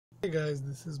Hey guys,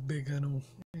 this is Big Anu,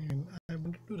 and I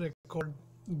wanted to record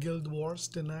Guild Wars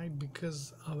tonight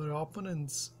because our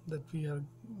opponents that we are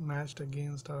matched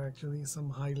against are actually some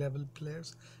high level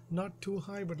players. Not too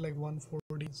high, but like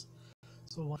 140s.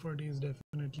 So 140 is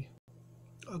definitely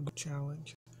a good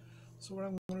challenge. So what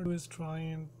I'm going to do is try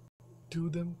and do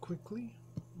them quickly.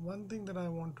 One thing that I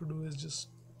want to do is just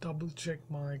double check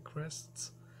my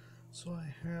crests. So I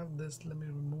have this, let me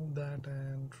remove that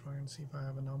and try and see if I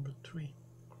have a number 3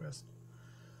 crest.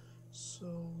 So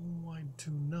I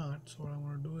do not. So what I'm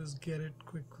going to do is get it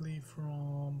quickly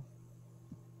from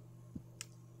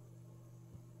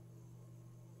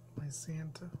my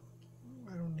Santa.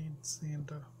 I don't need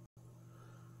Santa.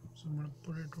 So I'm going to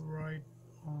put it right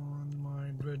on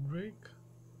my Dread Drake.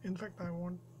 In fact, I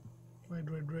want my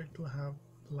Dread Drake to have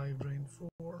Life Drain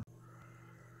 4.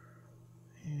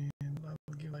 And I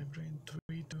will give Life Drain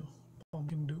 3 to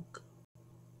Pumpkin Duke.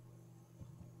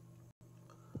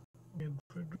 Okay,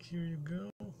 Dread Drake, here you go.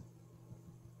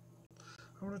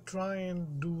 I'm going to try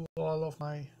and do all of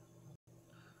my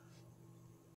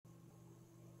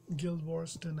Guild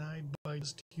Wars tonight by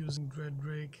just using Dread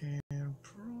Drake and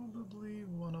probably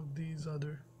one of these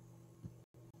other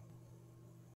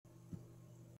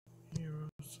heroes.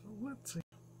 So let's see.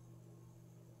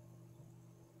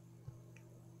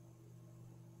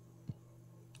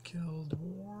 Guild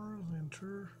Wars,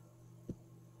 enter.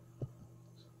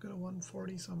 So got a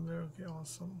 140 somewhere. Okay,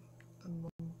 awesome. And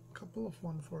a couple of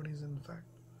 140s in fact.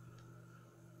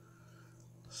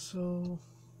 So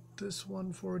this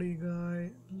 140 guy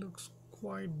looks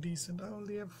quite decent. I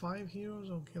only have 5 heroes.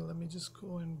 Okay, let me just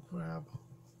go and grab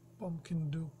Pumpkin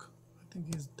Duke. I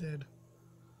think he's dead.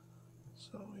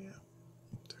 So yeah,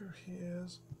 there he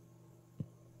is.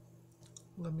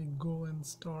 Let me go and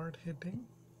start hitting.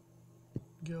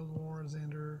 Guild Wars,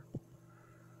 enter.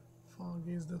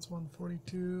 Foggies, that's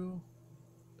 142.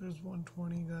 There's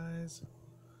 120 guys.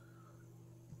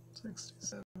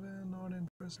 67, not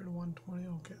interested. 120.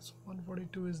 Okay, so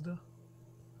 142 is the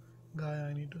guy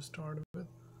I need to start with.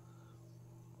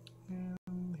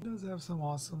 And he does have some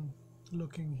awesome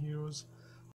looking heroes.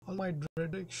 All my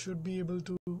Dreadic should be able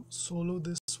to solo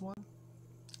this one.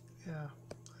 Yeah,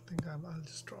 I think I'll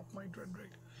just drop my Dreadic.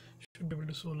 Should be able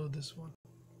to solo this one.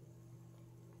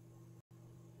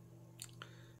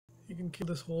 You can kill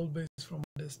this whole base from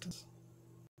a distance.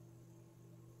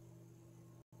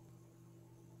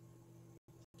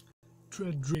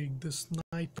 Dread Drake, the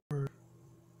sniper,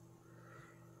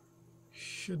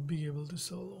 should be able to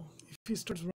solo. If he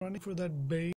starts running for that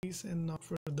base and not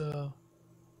for the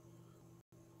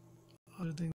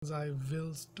other things, I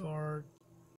will start,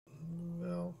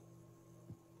 well,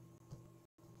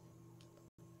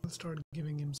 I'll start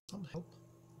giving him some help.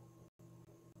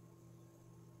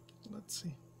 Let's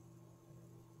see.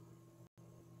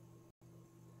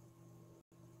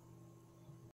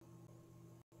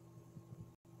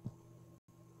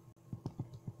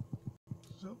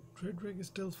 So Dread Drake is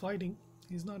still fighting.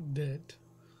 He's not dead.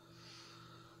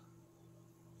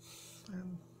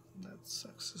 And that's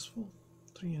successful.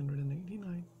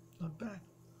 389. Not bad.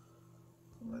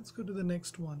 Let's go to the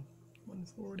next one.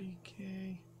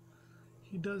 140k.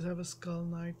 He does have a Skull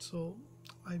Knight, so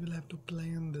I will have to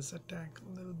plan this attack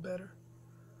a little better.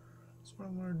 So what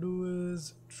I'm going to do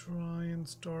is try and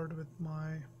start with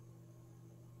my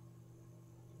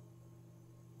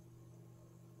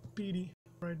PD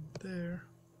right there.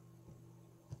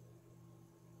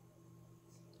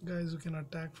 Guys who can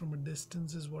attack from a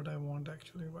distance is what I want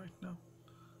actually right now.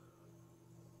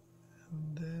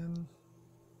 And then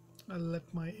I'll let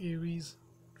my Ares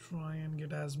try and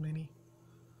get as many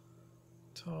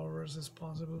towers as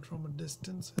possible from a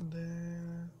distance, and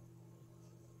then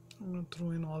I'm going to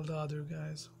throw in all the other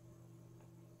guys.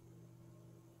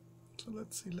 So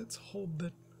let's see, let's hope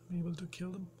that I'm able to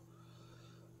kill them.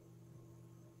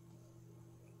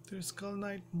 Their Skull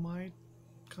Knight might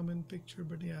come in picture,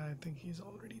 but yeah, I think he's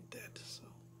already dead, so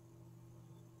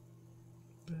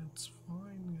that's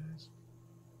fine, guys.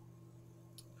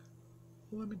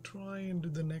 Let me try and do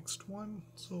the next one.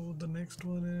 So the next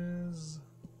one is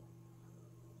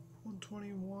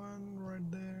 121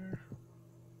 right there,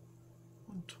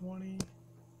 120.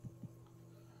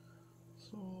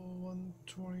 So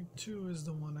 122 is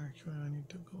the one actually I need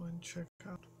to go and check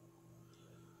out.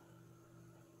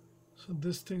 So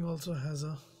this thing also has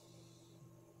a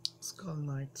Skull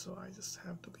Knight, so I just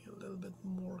have to be a little bit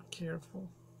more careful.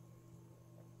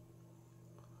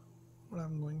 What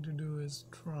I'm going to do is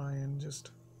try and just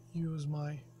use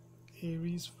my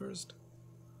Ares first,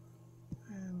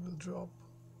 and we'll drop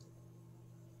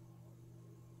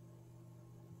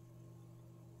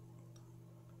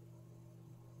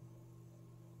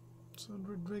so So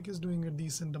Red Drake is doing a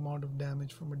decent amount of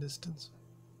damage from a distance.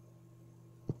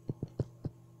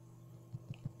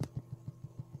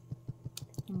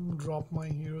 Drop my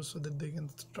heroes so that they can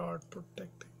start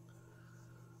protecting.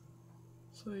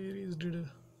 So Ares did a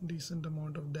decent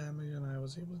amount of damage and I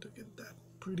was able to get that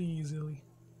pretty easily.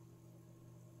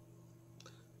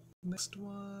 Next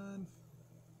one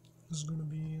is going to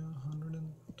be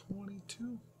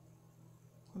 122.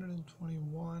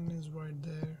 121 is right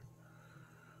there.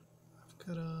 I've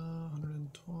got a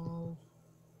 112,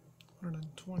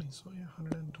 120. So yeah,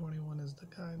 121 is the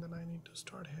guy that I need to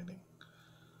start hitting.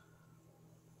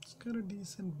 It's got a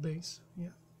decent base,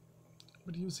 yeah.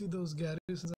 But you see those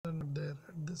garrisons are not there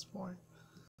at this point.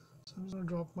 So I'm just gonna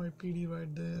drop my PD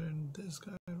right there and this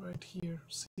guy right here.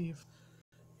 See if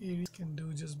Ares can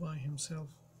do just by himself.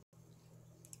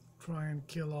 Try and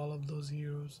kill all of those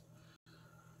heroes.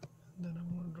 And then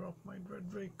I'm gonna drop my Dread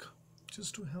Drake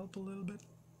just to help a little bit.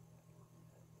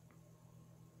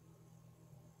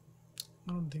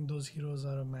 I don't think those heroes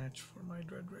are a match for my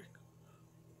Dread Drake.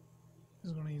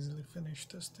 He's gonna easily finish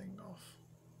this thing off.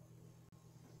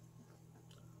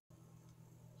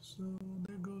 So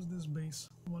there goes this base.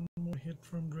 One more hit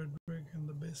from Dread Drake and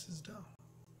the base is down.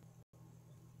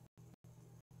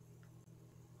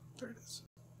 There it is.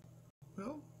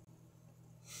 Well,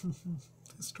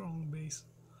 a strong base.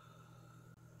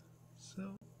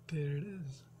 So there it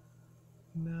is.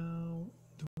 Now,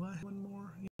 do I have one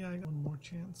more? Yeah, I got one more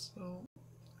chance. So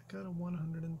I got a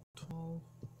 112,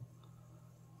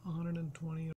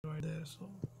 120 right there. So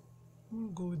we'll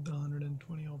go with the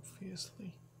 120,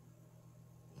 obviously.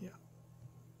 Yeah.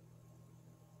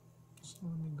 So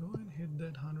let me go and hit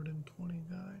that 120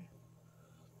 guy.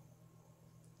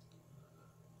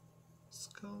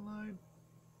 Skull Knight.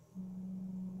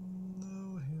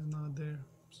 No, he's not there.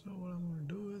 So what I'm going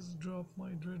to do is drop my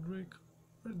Dread Drake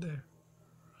right there.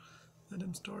 Let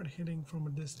him start hitting from a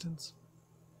distance.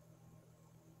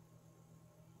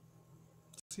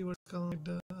 See what Skull Knight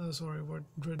does, what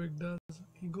Dread Drake does.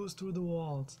 He goes through the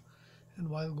walls, and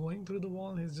while going through the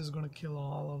wall, he's just going to kill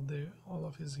all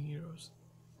of his heroes.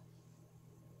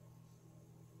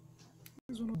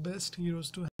 He's one of the best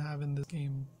heroes to have in this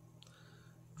game.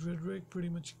 Dread Drake pretty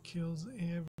much kills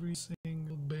every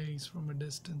single base from a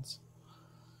distance.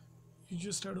 You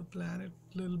just have to plan it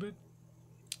a little bit,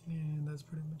 and that's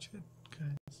pretty much it,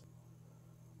 guys.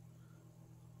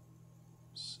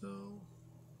 So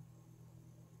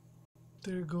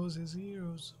there goes his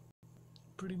heroes.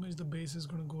 Pretty much the base is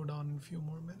going to go down in a few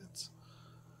more minutes,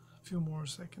 a few more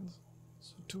seconds.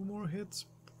 So 2 more hits,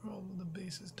 probably the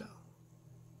base is down.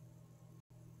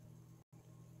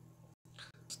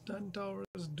 Stun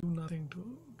towers do nothing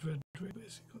to Dread Drake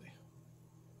basically.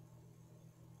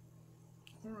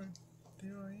 Alright,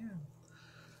 there I am.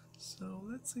 So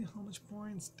let's see how much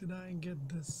points did I get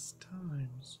this time.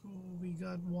 So we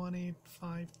got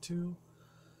 1852.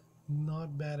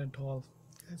 Not bad at all,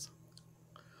 guys.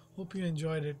 Hope you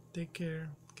enjoyed it. Take care.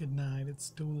 Good night. It's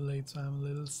too late, so I'm a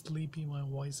little sleepy. My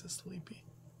voice is sleepy.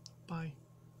 Bye.